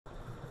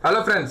Hello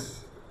friends,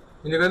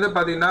 இன்னைக்கு வந்து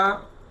பாத்தீங்கன்னா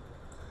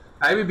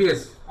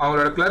IBPS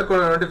அவங்களோட clerk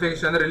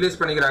notification வந்து ரிலீஸ்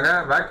பண்ணிக்கிறாங்க.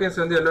 வேகன்சி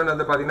வந்து எவ்வளவுன்னு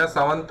வந்து பாத்தீங்கன்னா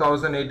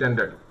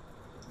 7800.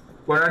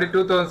 முன்னாடி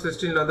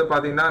 2016 ல வந்து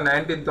பாத்தீங்கன்னா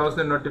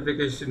 19000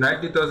 நோட்டிஃபிகேஷன்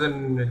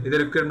 90000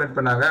 இது ரெக்ரூட்மென்ட்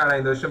பண்ணாங்க. ஆனா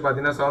இந்த வருஷம்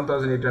பாத்தீங்கன்னா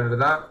 7800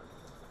 தான்.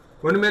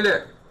 உண்மையிலே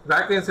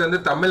வேகன்சி வந்து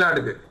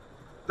தமிழ்நாடுக்கு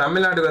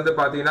வந்து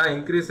பாத்தீங்கன்னா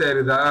இன்க்ரீஸ்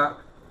ஆயிருதா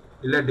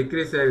இல்ல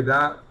டிக்ரீஸ்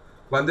ஆயிருதா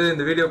வந்து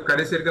இந்த வீடியோ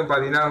கடைசி வரைக்கும்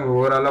பாத்தீங்கன்னா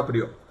உங்களுக்கு ஓவராலா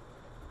புரியும்.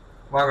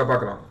 வாங்க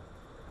பார்க்கலாம்.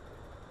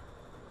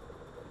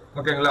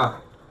 ஓகேங்களா?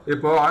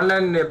 இப்போ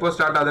ஆன்லைன் எப்போ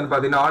ஸ்டார்ட் ஆகுதுன்னு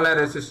பார்த்தீங்கன்னா ஆன்லைன்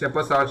ரெஜிஸ்ட்ரேஷன்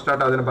எப்போ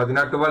ஸ்டார்ட் ஆகுதுன்னு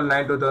பார்த்தீங்கன்னா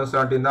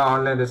 12/9/2017 தான்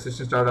ஆன்லைன்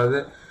ரெஜிஸ்ட்ரேஷன் ஸ்டார்ட் ஆகுது.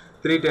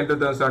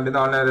 3/10/2017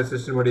 தான் ஆன்லைன்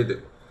ரெஜிஸ்ட்ரேஷன் முடியுது.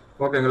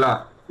 ஓகேங்களா?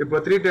 இப்போ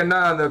 3/10னா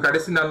அந்த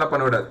கடைசி நாள்லாம்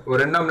பண்ண விடாது, ஒரு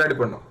 2 நாள் முன்னாடி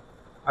பண்ணணும்.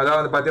 அதாவது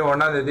வந்து பார்த்தீங்கன்னா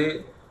 1ஆம் தேதி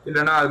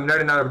இல்லைன்னா அது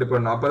முன்னாடி நாள் அப்படி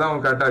பண்ணணும். அப்போ தான்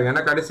அவங்க கரெக்டாக இருக்கும்.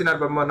 ஏன்னா கடைசி நாள்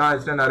பண்ணும்போது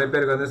ஆச்சுன்னா நிறைய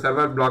பேருக்கு வந்து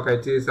சர்வர் பிளாக்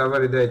ஆயிடுச்சு,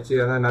 சர்வர் இதாகிடுச்சு,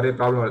 அதான் நிறைய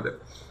ப்ராப்ளம் வருது.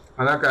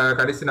 அதான்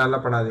கடைசி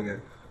நாள்லாம் பண்ணாதீங்க.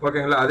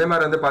 ஓகேங்களா? அதே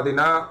மாதிரி வந்து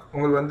பார்த்தீங்கன்னா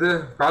உங்களுக்கு வந்து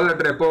கால்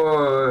லெட்டர் எப்போ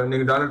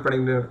நீங்கள் டவுன்லோட்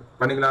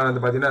பண்ணிக்கலாம்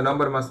வந்து பார்த்தீங்கன்னா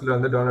நவம்பர் மாதத்தில்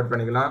வந்து டவுன்லோட்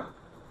பண்ணிக்கலாம்.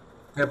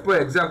 எப்போ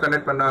எக்ஸாம்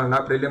கண்டக்ட் பண்ணாங்கன்னா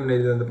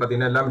ப்ரிலிமினரி வந்து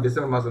பார்த்தீங்கன்னா எல்லாமே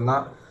டிசம்பர் மாதம்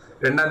தான்.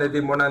 2ஆம் தேதி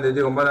 3ஆம்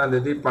தேதி 9ஆம்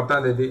தேதி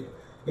 10ஆம் தேதி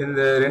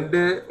இந்த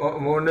 2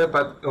 3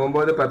 10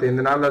 9 10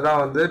 இந்த நாளில் தான்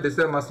வந்து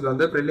டிசம்பர் மாதத்தில்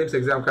வந்து ப்ரிலிம்ஸ்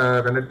எக்ஸாம்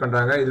கண்டக்ட்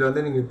பண்ணுறாங்க. இதில்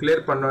வந்து நீங்கள்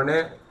கிளியர் பண்ணோன்னே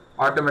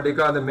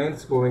ஆட்டோமேட்டிக்காக வந்து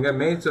மெயின்ஸ் போவீங்க.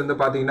 மெயின்ஸ் வந்து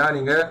பார்த்தீங்கன்னா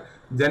நீங்கள்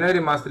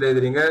ஜனவரி மாதத்தில்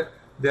எழுதுறீங்க.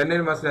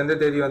 ஜனவரி மாதத்தில் எந்த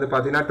தேதி வந்து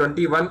பார்த்தீங்கன்னா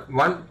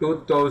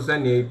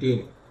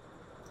 21/1/2018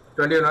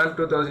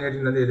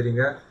 21/1/2018 வந்து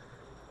எழுதுறீங்க.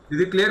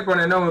 இது கிளியர்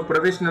பண்ணீங்கன்னா உங்களுக்கு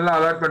ப்ரொவிஷனலாக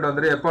அலாட்மெண்ட்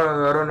வந்துடும். எப்போ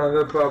வரும்னு வந்து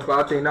இப்போ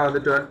பார்த்தீங்கன்னா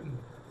வந்து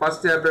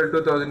 1 April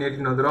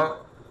 2018 வந்துடும்.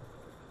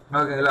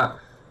 ஓகேங்களா?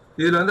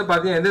 இதில் வந்து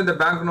பார்த்தீங்கன்னா எந்தெந்த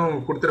பேங்க்னு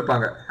உங்களுக்கு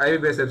கொடுத்துருப்பாங்க.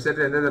 IBPS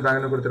வெப்சைட்டில் எந்தெந்த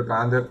பேங்க்னு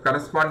கொடுத்துருப்பாங்க. அந்த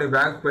கரஸ்பாண்டிங்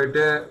பேங்க்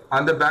போயிட்டு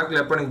அந்த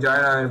பேங்க்கில் எப்போ நீங்கள்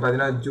ஜாயின் ஆகி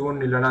பார்த்தீங்கன்னா ஜூன்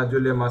இல்லைனா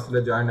ஜூலை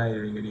மாதத்தில் ஜாயின்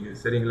ஆகிடுவீங்க நீங்கள்.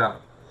 சரிங்களா?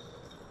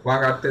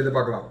 வாங்க அடுத்த இது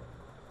பார்க்கலாம்.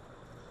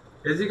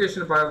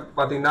 எஜுகேஷன்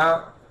பார்த்தீங்கன்னா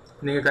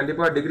நீங்கள்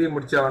கண்டிப்பாக டிகிரி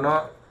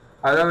முடிச்சாகணும்.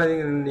 அதாவது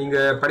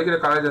நீங்கள் படிக்கிற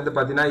காலேஜ் வந்து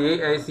பார்த்தீங்கன்னா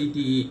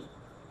AICTE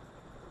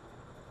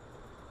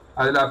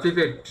அதில்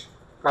அஃபிலியேட்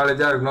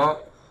காலேஜாக இருக்கணும்.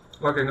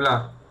 ஓகேங்களா?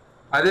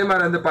 அதே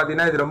மாதிரி வந்து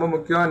பார்த்தீங்கன்னா இது ரொம்ப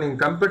முக்கியம்.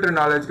 நீங்கள் கம்ப்யூட்டர்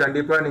நாலேஜ்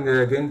கண்டிப்பாக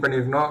நீங்கள் கெயின்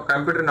பண்ணியிருக்கணும்.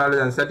 கம்ப்யூட்டர்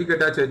நாலேஜ் அந்த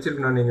சர்டிஃபிகேட்டாச்சும்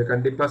வச்சுருக்கணும். நீங்கள்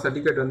கண்டிப்பாக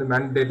சர்டிஃபிகேட் வந்து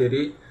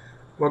மேண்டேட்டரி.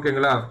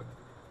 ஓகேங்களா?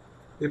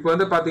 இப்போ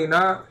வந்து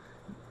பார்த்தீங்கன்னா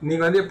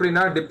நீங்கள் வந்து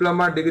எப்படின்னா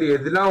டிப்ளமா டிகிரி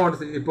எதுலாம்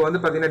இப்போ வந்து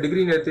பார்த்தீங்கன்னா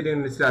டிகிரி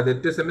எடுத்துட்டீங்கன்னு அது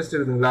 8 செமஸ்டர்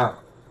இருக்குதுங்களா?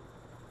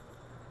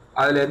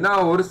 அதில் என்ன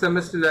ஒரு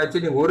செமஸ்டரில்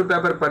ஆச்சு நீங்கள் ஒரு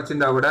பேப்பர்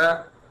படிச்சிருந்தா கூட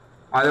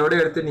அதோட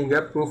எடுத்து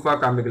நீங்கள் ப்ரூஃபாக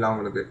காமிக்கலாம்.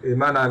 உங்களுக்கு இது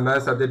மாதிரி நான் இது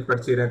மாதிரி சப்ஜெக்ட்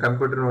படிச்சுக்கிறேன்,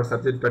 கம்ப்யூட்டர்னு ஒரு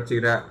சப்ஜெக்ட்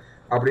படிச்சுக்கிறேன்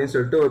அப்படின்னு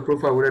சொல்லிட்டு ஒரு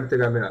ப்ரூஃபாக கூட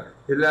எடுத்து காமிக்கலாம்.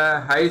 இல்லை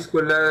ஹை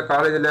ஸ்கூலில்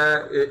காலேஜில்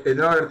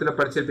எதனா ஒரு இடத்துல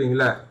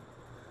படிச்சிருப்பீங்களே,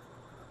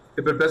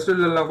 இப்போ ப்ளஸ்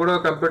டூலாம் கூட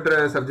கம்ப்யூட்டர்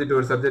சப்ஜெக்ட்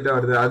ஒரு சப்ஜெக்டாக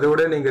வருது, அதோட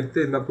நீங்கள் எடுத்து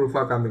இது மாதிரி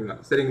ப்ரூஃபாக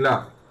காமிக்கலாம். சரிங்களா?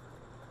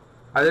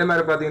 அதே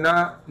மாதிரி பார்த்தீங்கன்னா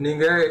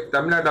நீங்கள்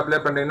தமிழ்நாட்டு அப்ளை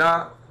பண்ணுறீங்கன்னா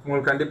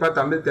உங்களுக்கு கண்டிப்பாக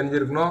தமிழ்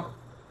தெரிஞ்சிருக்கணும்.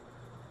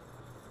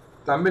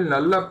 தமிழ்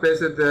நல்லா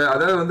பேசுறது,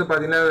 அதாவது வந்து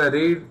பார்த்தீங்கன்னா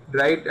ரீட்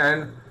ரைட்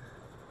அண்ட்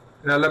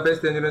நல்லா பேச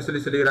தெரிஞ்சுன்னு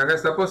சொல்லிக்கிறாங்க.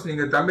 சப்போஸ்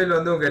நீங்கள் தமிழ்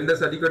வந்து உங்கள் எந்த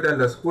சர்டிஃபிகேட்டும்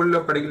இல்லை,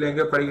 ஸ்கூலில் படிக்கல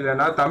எங்கே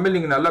படிக்கலைன்னா தமிழ்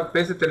நீங்கள் நல்லா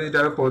பேச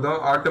தெரிஞ்சிட்டாவே போதும்,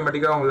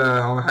 ஆட்டோமேட்டிக்காக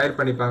அவங்க ஹையர்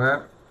பண்ணிப்பாங்க.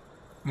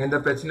 எந்த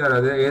பிரச்சனையும்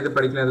வராது. ஏது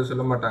படிக்கல எதுவும்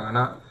சொல்ல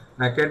மாட்டாங்கன்னா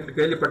நான்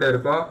கேள்விப்பட்டே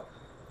இருக்கோம்.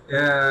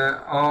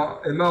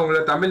 இது மாதிரி உங்களை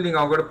தமிழ்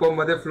நீங்கள் அவங்க கூட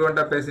போகும்போதே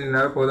ஃப்ளூவெண்ட்டாக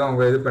பேசினீங்கனாவே போதும்,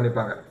 அவங்க இது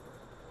பண்ணிப்பாங்க.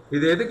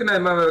 இது எதுக்கு நான்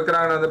இது மாதிரி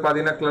வைக்கிறாங்கன்னு வந்து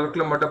பார்த்தீங்கன்னா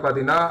கிளர்க்கில் மட்டும்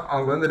பார்த்தீங்கன்னா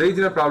அவங்க வந்து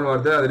ரீஜனல் ப்ராப்ளம்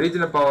வருது, அது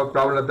ரீஜனல்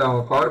ப்ராப்ளத்தை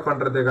அவங்க கவர்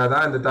பண்ணுறதுக்காக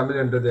தான் இந்த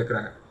தமிழ்ன்றது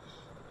வைக்கிறாங்க.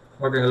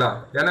 ஓகேங்களா?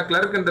 ஏன்னா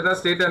கிளர்க்குன்றது தான்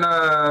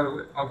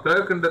ஸ்டேட்டாக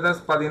கிளர்க்குன்றது தான்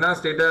பார்த்தீங்கன்னா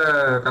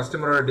ஸ்டேட்டாக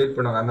கஸ்டமரோட டீல்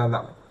பண்ணுவாங்க. அதனால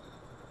தான்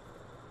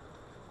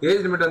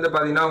ஏஜ் லிமிட் வந்து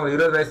பார்த்தீங்கன்னா அவங்க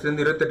 20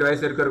 வயசுலேருந்து 28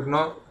 வயசு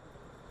இருக்கணும்.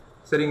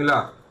 சரிங்களா?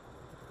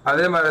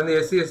 அதே மாதிரி வந்து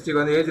SC STக்கு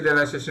வந்து ஏஜ்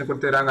ரிலாக்ஸேஷன்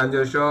கொடுத்துக்கிறாங்க 5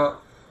 வருஷம்.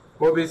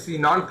 OBC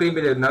நான்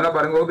கிரீமிலேயர் நல்லா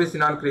பாருங்கள், OBC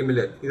நான்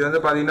கிரீமிலேயர் இது வந்து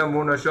பார்த்தீங்கன்னா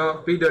 3 வருஷம்.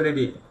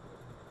 PWD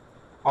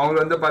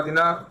அவங்களுக்கு வந்து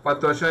பார்த்தீங்கன்னா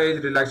 10 வருஷம் ஏஜ்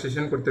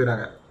ரிலாக்ஸேஷன்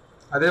கொடுத்துக்கிறாங்க.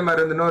 அதே மாதிரி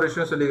வந்து இன்னொரு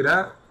விஷயம்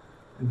சொல்லிக்கிறேன்,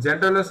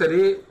 ஜென்ரலும்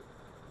சரி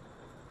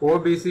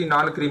OBC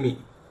நான் கிரீமி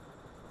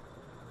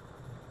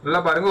நல்லா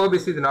பாருங்க,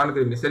 OBC இது நான்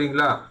கிரீமி.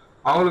 சரிங்களா?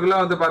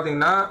 அவங்களுக்குலாம் வந்து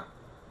பார்த்தீங்கன்னா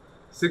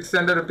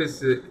 600 rupees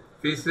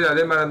ஃபீஸு.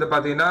 அதே மாதிரி வந்து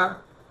பார்த்தீங்கன்னா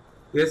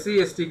SC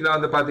STக்குலாம்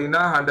வந்து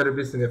பார்த்தீங்கன்னா 100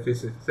 rupeesங்க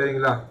ஃபீஸு.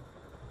 சரிங்களா?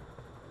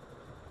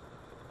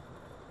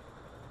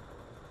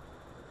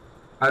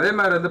 அதே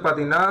மாதிரி வந்து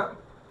பார்த்தீங்கன்னா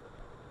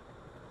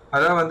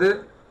அதான் வந்து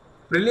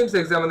ப்ரிலிம்ஸ்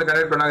எக்ஸாம் வந்து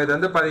கண்டக்ட் பண்ணாங்க. இது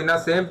வந்து பார்த்தீங்கன்னா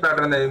சேம்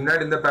பேட்டர்ன் தான்,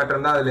 முன்னாடி இந்த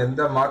பேட்டர்ன் தான், அதில்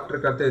எந்த மாற்று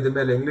கருத்து எதுவுமே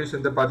இல்லை. இங்கிலீஷ்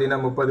வந்து பார்த்தீங்கன்னா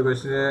 30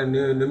 கொஸ்டின்,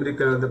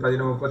 நியூமரிக்கல் வந்து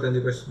பார்த்தீங்கன்னா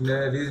 35 கொஸ்டின்,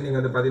 ரீசனிங்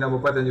வந்து பார்த்தீங்கன்னா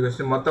 35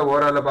 கொஸ்டின், மொத்தம்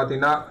ஓவராலில்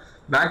பார்த்தீங்கன்னா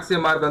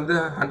மேக்ஸிமம் மார்க் வந்து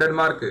 100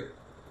 மார்க்கு.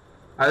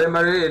 அதே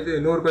மாதிரி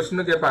 100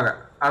 கொஸ்டினும் கேட்பாங்க.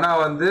 ஆனால்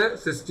வந்து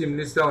 60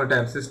 மினிட்ஸ் தான் உங்கள்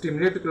டைம். 60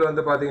 மினிட்டுக்குள்ளே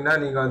வந்து பார்த்தீங்கன்னா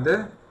நீங்கள் வந்து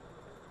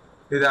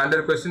இது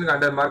 100 கொஸ்டினுக்கு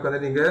 100 மார்க்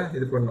வந்து நீங்கள்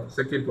இது பண்ணணும்,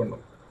 செக்யூர்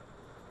பண்ணணும்.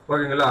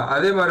 ஓகேங்களா?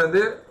 அதே மாதிரி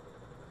வந்து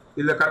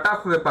இதில் கட்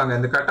ஆஃப் வைப்பாங்க.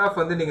 இந்த கட் ஆஃப்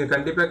வந்து நீங்கள்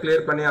கண்டிப்பாக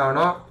கிளியர் பண்ணி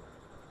ஆகணும்.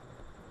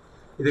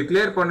 இது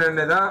கிளியர்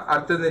பண்ணே தான்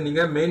அடுத்தது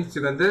நீங்கள்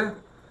மெயின்ஸுக்கு வந்து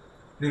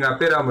நீங்கள்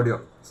அப்பியர் ஆக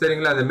முடியும்.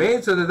 சரிங்களா? அந்த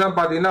மெயின்ஸ் வந்து தான்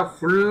பார்த்தீங்கன்னா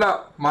ஃபுல்லாக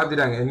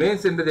மாற்றிட்டாங்க.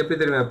 மெயின்ஸ்ன்றது எப்படி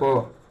தெரியுமா?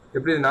 இப்போது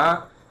எப்படின்னா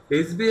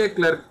SBI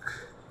கிளர்க்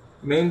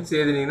மெயின்ஸ்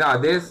எழுதினீங்கன்னா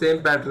அதே சேம்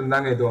பேட்டர்ன்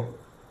தாங்க இதுவும்.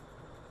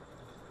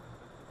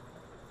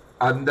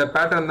 அந்த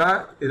பேட்டர்ன் தான்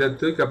இதை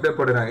தூக்கி அப்படியே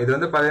போடுறாங்க. இது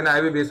வந்து பார்த்தீங்கன்னா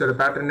IBPSோட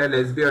பேட்டர்னே இல்லை,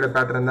 SBIயோட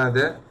பேட்டர்ன் தான்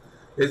அது.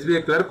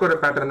 SBI கிளர்க்கோட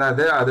பேட்டர்ன் தான்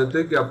அது. அதை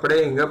தூக்கி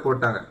அப்படியே இங்கே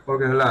போட்டாங்க.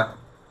 ஓகேங்களா,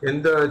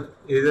 எந்த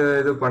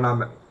இது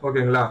பண்ணாமல்.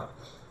 ஓகேங்களா,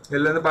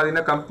 இதில் வந்து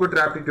பார்த்தீங்கன்னா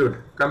கம்ப்யூட்டர்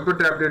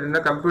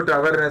ஆப்டிடியூட்னா கம்ப்யூட்டர்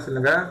அவேர்னஸ்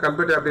இல்லைங்க.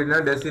 கம்ப்யூட்டர்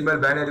ஆப்டிடியூட்னா டெசிமல்,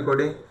 பைனரி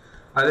கோடிங்,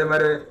 அதே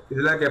மாதிரி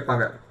இதெல்லாம்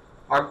கேட்பாங்க.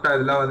 ஆக்டா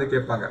இதெல்லாம் வந்து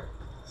கேட்பாங்க.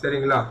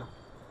 சரிங்களா,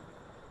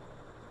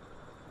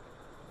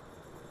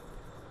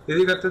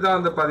 இதுக்கடுத்து தான்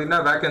வந்து பார்த்தீங்கன்னா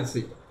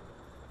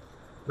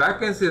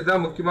வேக்கன்சி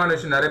தான் முக்கியமான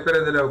விஷயம். நிறைய பேர்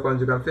இதில்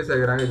கொஞ்சம் கன்ஃபியூஸ்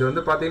ஆகிறாங்க. இது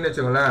வந்து பார்த்தீங்கன்னு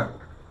வச்சுக்கோங்களேன்,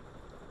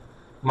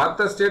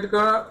 மற்ற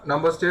ஸ்டேட்டுக்கும்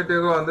நம்ம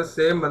ஸ்டேட்டுக்கும் வந்து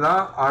சேம்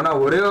தான். ஆனால்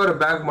ஒரே ஒரு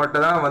பேங்க்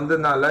மட்டும் தான்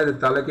வந்ததுனால இது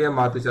தலைக்கே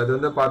மாற்றுச்சு. அது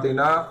வந்து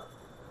பார்த்தீங்கன்னா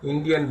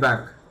இந்தியன்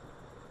பேங்க்.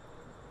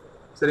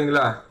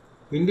 சரிங்களா,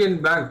 இந்தியன்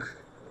பேங்க்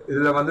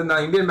இதில் வந்து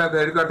நான் இந்தியன் பேங்க்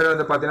ஹெட் குவார்ட்டர்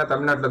வந்து பார்த்தீங்கன்னா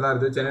தமிழ்நாட்டில் தான்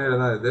இருக்குது,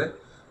 சென்னையில் தான் இருக்குது.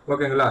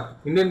 ஓகேங்களா,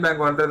 இந்தியன்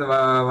பேங்க்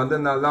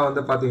வந்ததுனால தான்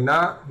வந்து பார்த்தீங்கன்னா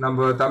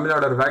நம்ம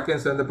தமிழ்நாடோட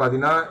வேக்கன்சி வந்து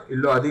பார்த்தீங்கன்னா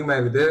இவ்வளோ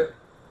அதிகமாக இருக்குது.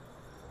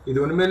 இது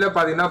உண்மையிலே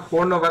பார்த்தீங்கன்னா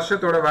போன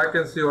வருஷத்தோட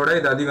வேக்கன்சியோட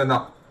இது அதிகம்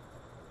தான்.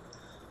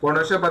 போன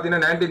வருஷம்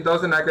பார்த்தீங்கன்னா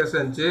 19,000 வேக்கன்சி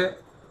வந்துச்சு.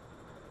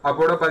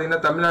 அப்போட பார்த்தீங்கன்னா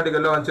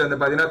தமிழ்நாடுகளில் வந்துச்சு வந்து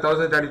பார்த்தீங்கன்னா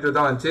 1032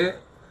 தான் வந்துச்சு.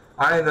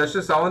 ஆனால் இந்த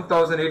வருஷம்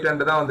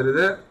 7,800 தான்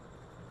வந்துடுது.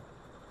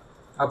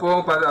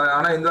 அப்போது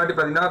ஆனால் இந்த வாட்டி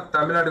பார்த்தீங்கன்னா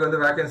தமிழ்நாட்டுக்கு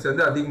வந்து வேக்கன்சி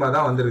வந்து அதிகமாக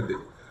தான் வந்துருக்குது.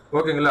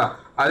 ஓகேங்களா,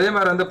 அதே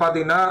மாதிரி வந்து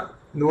பார்த்தீங்கன்னா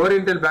இந்த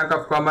oriental bank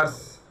of commerce,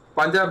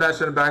 Punjab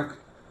national bank,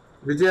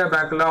 Vijaya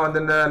பேங்க்லாம் வந்து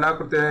நான்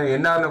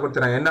என்ஆர்னு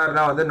கொடுத்துறேன்.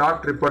 என்ஆர்னா வந்து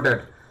நாட்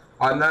ரிப்போர்ட்டட்.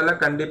 அதனால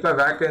கண்டிப்பாக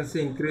வேக்கன்சி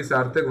இன்க்ரீஸ்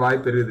ஆகிறதுக்கு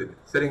வாய்ப்பு இருக்குது.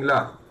 சரிங்களா,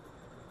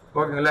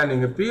 ஓகேங்களா,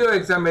 நீங்கள் பிஓ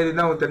எக்ஸாம் எழுதி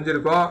தான் உங்களுக்கு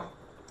தெரிஞ்சிருக்கும்,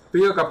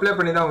 பிஓக்கு அப்ளை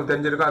பண்ணி தான் உங்களுக்கு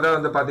தெரிஞ்சிருக்கும். அதான்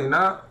வந்து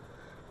பார்த்தீங்கன்னா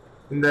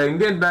இந்த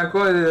இந்தியன்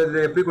பேங்க்கும் இது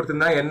எப்படி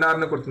கொடுத்துருந்தா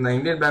என்ஆர்னு கொடுத்துருந்தேன்.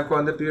 இந்தியன் பேங்க்கும்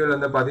வந்து பிஓவில்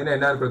வந்து பார்த்தீங்கன்னா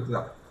என்ஆர்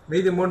கொடுத்துருந்தான்.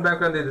 மீதி 3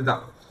 பேங்க் வந்து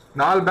இதுதான்.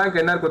 4 பேங்க்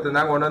என்ஆர்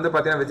கொடுத்துருந்தாங்க. ஒன்று வந்து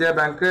பார்த்தீங்கன்னா விஜயா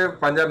பேங்க்கு,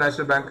 Punjab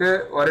national bank,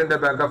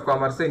 oriental bank of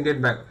commerce,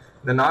 Indian bank.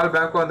 இந்த 4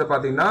 பேங்க்கும் வந்து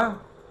பார்த்தீங்கன்னா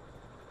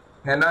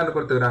என்ஆர்னு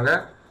கொடுத்துக்கிறாங்க.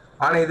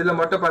 ஆனால் இதில்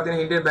மட்டும்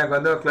பார்த்தீங்கன்னா இந்தியன் பேங்க்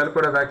வந்து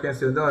கிளர்க்கோட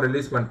வேக்கன்சி வந்து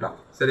ரிலீஸ் பண்ணிட்டான்.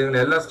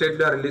 சரிங்களா, எல்லா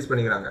ஸ்டேட்லையும் ரிலீஸ்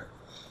பண்ணிக்கிறாங்க.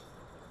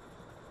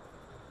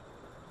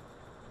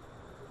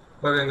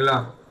 ஓகேங்களா,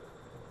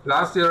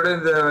 லாஸ்ட் இயரோட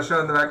இந்த வருஷம்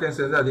வந்து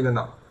வேக்கன்சி வந்து அதிகம்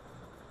தான்.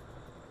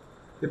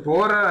 இப்போ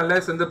ஓவரால்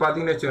அனலைஸ் வந்து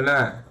பார்த்தீங்கன்னு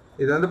வச்சுங்களேன்,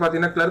 இது வந்து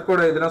பார்த்தீங்கன்னா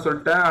கிளர்க்கோட இதெல்லாம்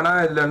சொல்லிட்டேன். ஆனால்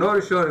இதில் இன்னொரு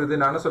விஷயம் இருக்குது.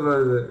 நான் என்ன சொல்ல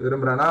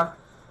விரும்புகிறேன்னா,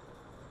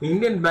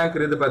 இந்தியன் பேங்க்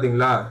இருக்குது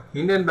பார்த்தீங்களா,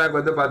 இந்தியன் பேங்க்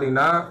வந்து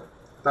பார்த்தீங்கன்னா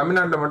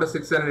தமிழ்நாட்டில் மட்டும்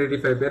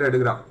 685 பேர்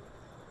எடுக்கிறான்.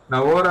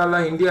 நான்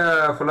ஓவராலாக இந்தியா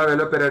ஃபுல்லாக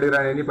எவ்வளோ பேர்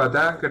எடுக்கிறான்னு எண்ணி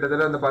பார்த்தேன்.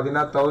 கிட்டத்தட்ட வந்து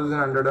பார்த்தீங்கன்னா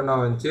 1100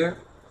 நான் வந்துச்சு.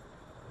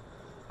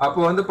 அப்போ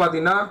வந்து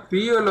பார்த்தீங்கன்னா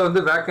பிஓவில்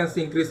வந்து வேக்கன்சி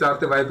இன்க்ரீஸ்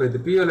ஆகிறதுக்கு வாய்ப்பு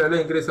இருக்குது. பிஓவில் எவ்வளோ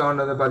இன்க்ரீஸ்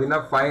ஆகணும் வந்து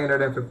பார்த்தீங்கன்னா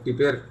 550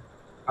 பேர்.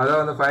 அதாவது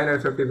வந்து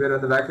 550 பேர்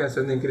வந்து வேக்கன்சி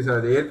வந்து இன்க்ரீஸ்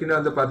ஆகுது. ஏற்கனவே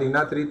வந்து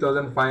பார்த்தீங்கன்னா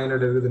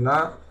 3500 இருக்குதுன்னா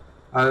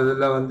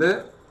அதில் வந்து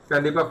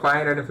கண்டிப்பாக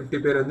 550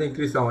 பேர் வந்து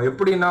இன்க்ரீஸ் ஆகும்.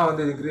 எப்படின்னா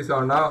வந்து இது இன்க்ரீஸ்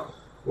ஆகும்னா,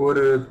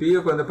 ஒரு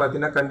பிஓக்கு வந்து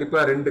பார்த்தீங்கன்னா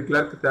கண்டிப்பாக 2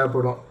 கிளர்க்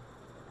தேவைப்படும்.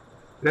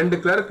 2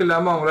 கிளர்க்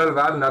இல்லாமல் அவங்களால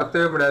வேலை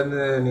நடத்தவே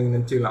முடியாதுன்னு நீங்கள்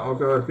நினச்சிக்கலாம்.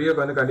 ஓகே, ஒரு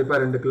பிஓக்கு வந்து கண்டிப்பாக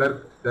 2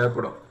 கிளர்க்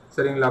தேவைப்படும்.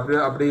 சரிங்களா,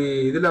 அப்படி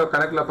இதில்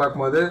கணக்கில்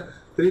பார்க்கும்போது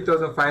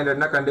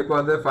 3500னா கண்டிப்பாக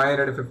வந்து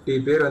 550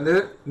 பேர் வந்து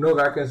இன்னும்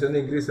வேக்கன்சி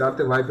வந்து இன்க்ரீஸ்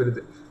ஆகிறதுக்கு வாய்ப்பு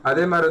இருக்குது.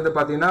 அதே மாதிரி வந்து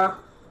பார்த்தீங்கன்னா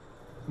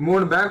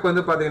 3 பேங்க்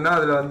வந்து பார்த்தீங்கன்னா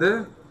அதில் வந்து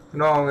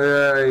இன்னும் அவங்க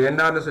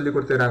என்ஆர்னு சொல்லி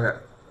கொடுத்துக்கிறாங்க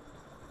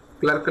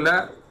கிளர்க்கில்.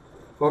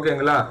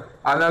 ஓகேங்களா,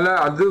 அதனால்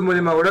அது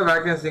மூலிமா கூட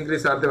வேக்கன்சி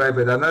இன்க்ரீஸ் ஆகிறதுக்கு வாய்ப்பு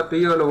இருக்குது. அதனால்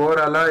பிஓவில்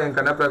ஓவராலாக என்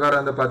கணக்கு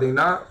பிரகாரம் வந்து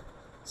பார்த்தீங்கன்னா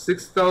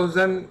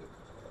 6000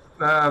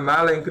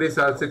 மேலே இன்க்ரீஸ்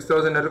ஆகுது.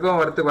 6000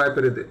 வரைக்கும் வரத்துக்கு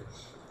வாய்ப்பு இருக்குது.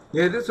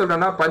 எது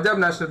சொல்கிறேன்னா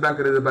பஞ்சாப் நேஷனல் பேங்க்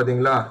இருக்குது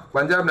பார்த்தீங்களா,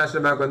 பஞ்சாப்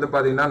நேஷனல் பேங்க் வந்து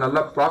பார்த்தீங்கன்னா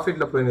நல்லா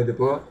ப்ராஃபிட்டில் போயிடுது.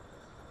 இப்போது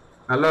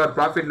நல்ல ஒரு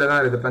ப்ராஃபிட்டில்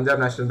தான் இருக்குது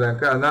பஞ்சாப் நேஷனல்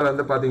பேங்க். அதனால்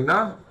வந்து பார்த்தீங்கன்னா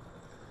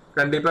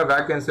கண்டிப்பாக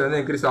வேக்கன்சி வந்து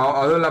இன்க்ரீஸ் ஆகும்.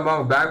 அதுவும் இல்லாமல்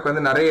அவங்க பேங்க்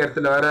வந்து நிறைய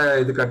இடத்துல வேறு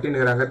இது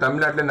கட்டினுக்கிறாங்க.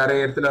 தமிழ்நாட்டில்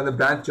நிறைய இடத்துல வந்து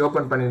branch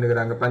open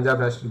பண்ணிட்டுருக்கிறாங்க.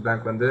 Punjab national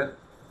bank வந்து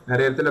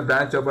நிறைய இடத்துல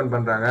பிரான்ச் ஓப்பன்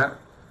பண்ணுறாங்க.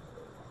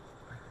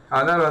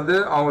 அதனால் வந்து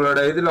அவங்களோட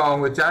இதில்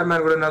அவங்க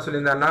சேர்மேன் கூட என்ன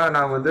சொல்லியிருந்தாங்கன்னா,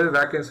 நாங்கள் வந்து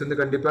வேக்கன்சி வந்து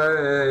கண்டிப்பாக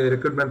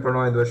ரெக்ரூட்மெண்ட்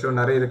பண்ணுவோம், இந்த வருஷம்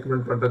நிறைய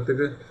ரெக்ரூட்மெண்ட்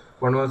பண்ணுறதுக்கு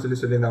பண்ணுவோம்னு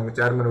சொல்லியிருந்தாங்க.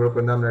 சேர்மேன் கூட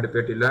கொஞ்சம் முன்னாடி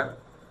பேட்டியில்.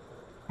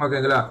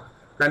 ஓகேங்களா,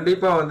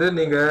 கண்டிப்பாக வந்து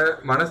நீங்கள்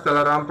மனசு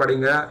தளராமல்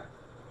படிங்க.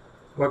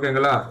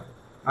 ஓகேங்களா,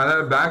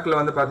 அதனால் பேங்க்கில்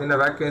வந்து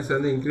பார்த்தீங்கன்னா வேக்கன்சி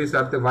வந்து இன்க்ரீஸ்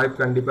ஆகிறதுக்கு வாய்ப்பு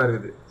கண்டிப்பாக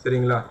இருக்குது.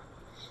 சரிங்களா.